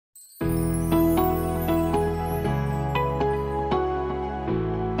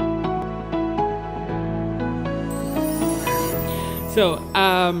So,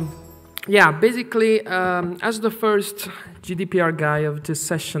 yeah, basically, as the first GDPR guy of this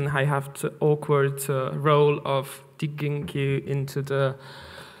session, I have the awkward role of digging you into the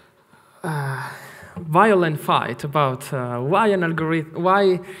violent fight about why an algorithm,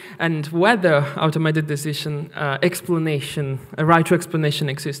 why and whether automated decision explanation, a right to explanation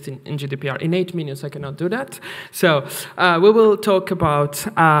exists in GDPR. In 8 minutes, I cannot do that. So we will talk about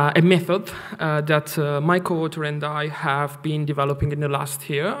a method that my co-author and I have been developing in the last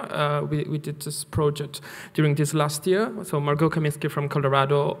year. We did this project during this last year. So Kaminski from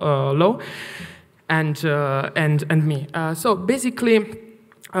Colorado Law and me. So basically.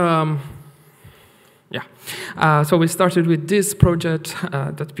 So we started with this project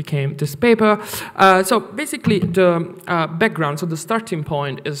that became this paper. So basically the background, so the starting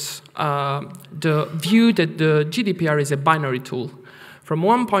point is the view that the GDPR is a binary tool. From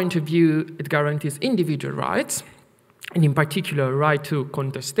one point of view, it guarantees individual rights, and in particular, right to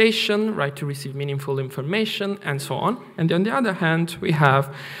contestation, right to receive meaningful information, and so on. And on the other hand, we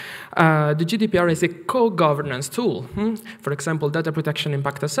have the GDPR is a co-governance tool. For example, data protection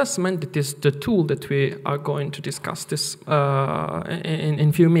impact assessment, that is the tool that we are going to discuss this in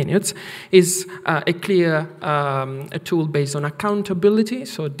a few minutes, is a clear a tool based on accountability.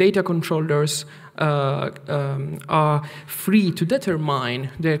 So data controllers are free to determine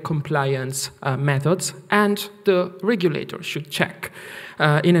their compliance methods, and the regulator should check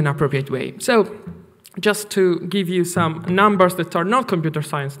in an appropriate way. So, just to give you some numbers that are not computer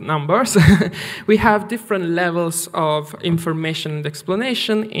science numbers, we have different levels of information and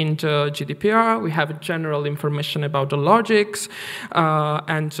explanation in the GDPR. We have general information about the logics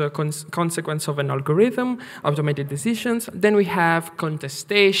and consequence of an algorithm, automated decisions. Then we have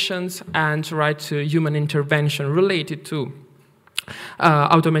contestations and right to human intervention related to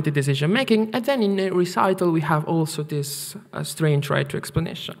automated decision making, and then in a recital we have also this strange right to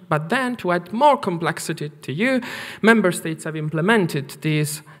explanation. But then, to add more complexity to you, member states have implemented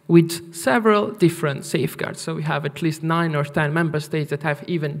this with several different safeguards. So we have at least 9 or 10 member states that have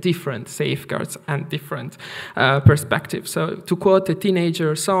even different safeguards and different perspectives. So to quote a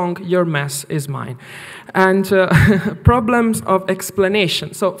teenager song, "Your mess is mine." And problems of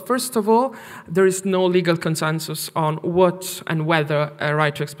explanation. So first of all, there is no legal consensus on what and whether a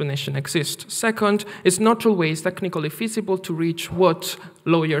right to explanation exists. Second, it's not always technically feasible to reach what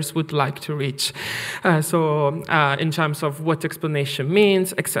lawyers would like to reach. In terms of what explanation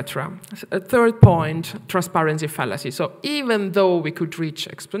means, etc. A third point, transparency fallacy. So even though we could reach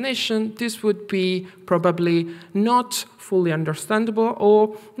explanation, this would be probably not fully understandable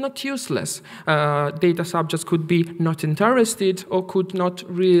or not useless. Data subjects could be not interested or could not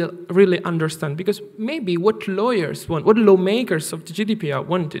really understand, because maybe what lawyers want, what lawmakers of the GDPR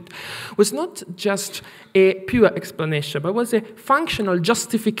wanted, was not just a pure explanation, but was a functional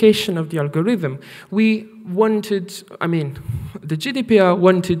justification of the algorithm. We wanted, the GDPR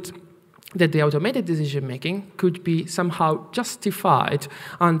wanted that the automated decision-making could be somehow justified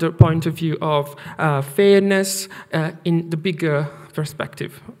under point of view of fairness in the bigger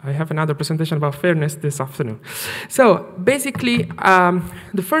perspective. I have another presentation about fairness this afternoon. So basically,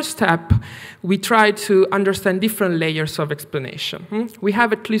 the first step, we try to understand different layers of explanation. We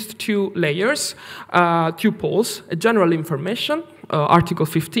have at least 2 layers, 2 poles, a general information, Article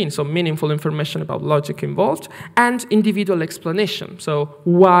 15, so meaningful information about logic involved, and individual explanation, so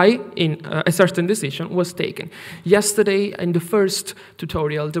why in a certain decision was taken. Yesterday, in the first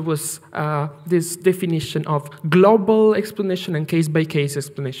tutorial, there was this definition of global explanation and case-by-case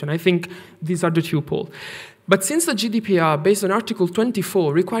explanation. I think these are the 2 poles. But since the GDPR, based on Article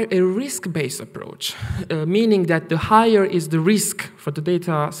 24, require a risk-based approach, meaning that the higher is the risk for the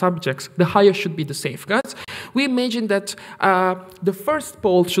data subjects, the higher should be the safeguards, we imagine that the first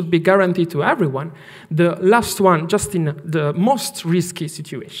pole should be guaranteed to everyone, the last one just in the most risky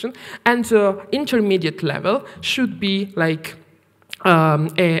situation, and the intermediate level should be like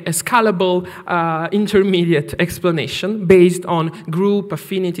a scalable intermediate explanation based on group,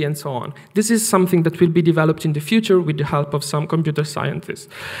 affinity, and so on. This is something that will be developed in the future with the help of some computer scientists.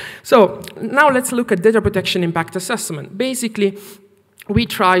 So now let's look at data protection impact assessment. Basically, we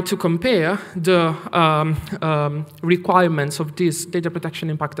try to compare the requirements of this data protection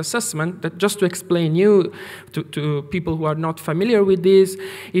impact assessment, that just to explain you, to people who are not familiar with this,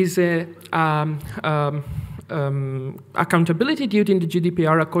 is a accountability duty in the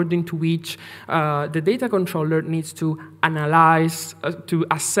GDPR, according to which the data controller needs to analyze, to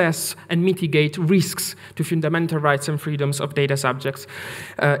assess and mitigate risks to fundamental rights and freedoms of data subjects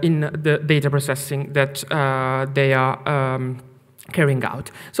in the data processing that they are carrying out.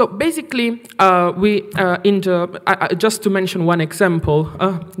 So basically, just to mention one example,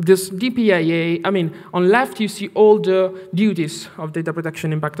 this DPIA, I mean, on left you see all the duties of data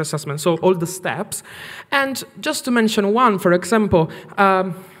protection impact assessment, so all the steps. And just to mention one, for example,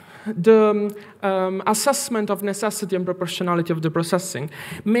 the assessment of necessity and proportionality of the processing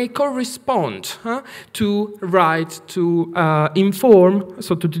may correspond to right to inform,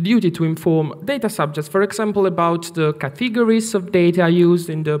 so to the duty to inform data subjects, for example, about the categories of data used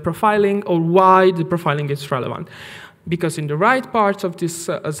in the profiling or why the profiling is relevant. Because in the right part of this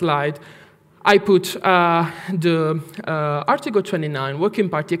slide, I put the Article 29 Working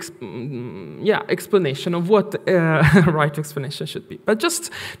Party explanation of what right explanation should be, but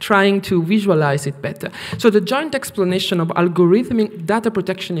just trying to visualize it better. So the joint explanation of algorithmic data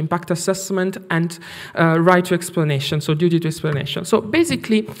protection impact assessment and right to explanation, so duty to explanation. So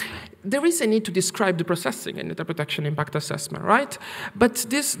basically, there is a need to describe the processing in data protection impact assessment, right? But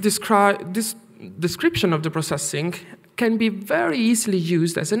this description of the processing can be very easily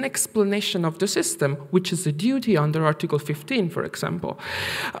used as an explanation of the system, which is a duty under Article 15, for example.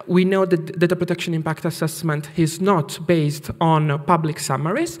 We know that data protection impact assessment is not based on public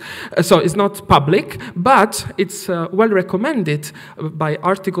summaries, so it's not public, but it's well recommended by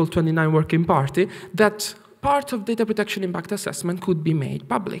Article 29 Working Party that part of data protection impact assessment could be made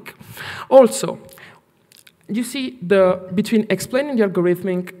public. Also, you see, between explaining the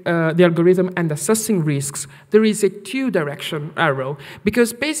algorithm and assessing risks, there is a two-direction arrow,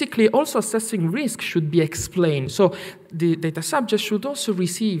 because basically also assessing risk should be explained. So the data subject should also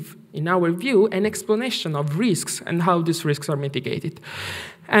receive, in our view, an explanation of risks and how these risks are mitigated.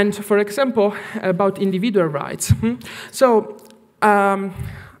 And for example, about individual rights. So,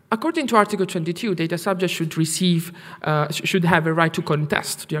 according to Article 22, data subjects should have a right to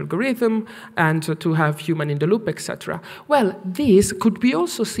contest the algorithm and to have human in the loop, etc. Well, this could be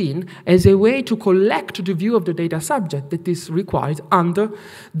also seen as a way to collect the view of the data subject that is required under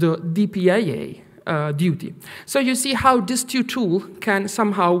the DPIA duty. So you see how these two tools can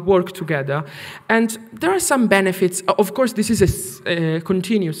somehow work together. And there are some benefits. Of course, this is a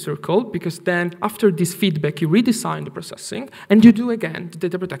continuous circle, because then after this feedback, you redesign the processing, and you do again the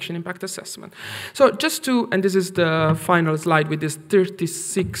data protection impact assessment. So just to, and this is the final slide with this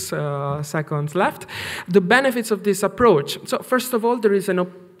 36 seconds left, the benefits of this approach. So first of all, there is an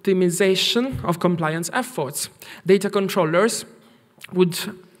optimization of compliance efforts. Data controllers would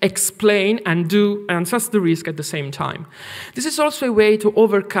explain and assess the risk at the same time. This is also a way to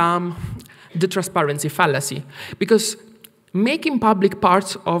overcome the transparency fallacy, because making public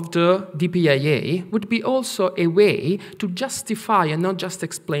parts of the DPIA would be also a way to justify and not just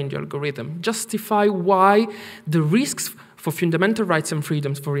explain the algorithm, justify why the risks for fundamental rights and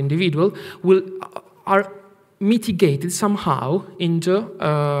freedoms for individuals are mitigated somehow in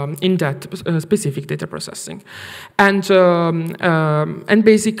that specific data processing. And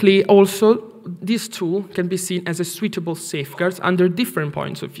basically also this tool can be seen as a suitable safeguard under different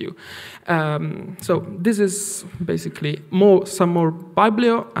points of view. So this is basically some more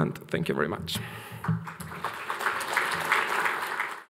biblio, and thank you very much.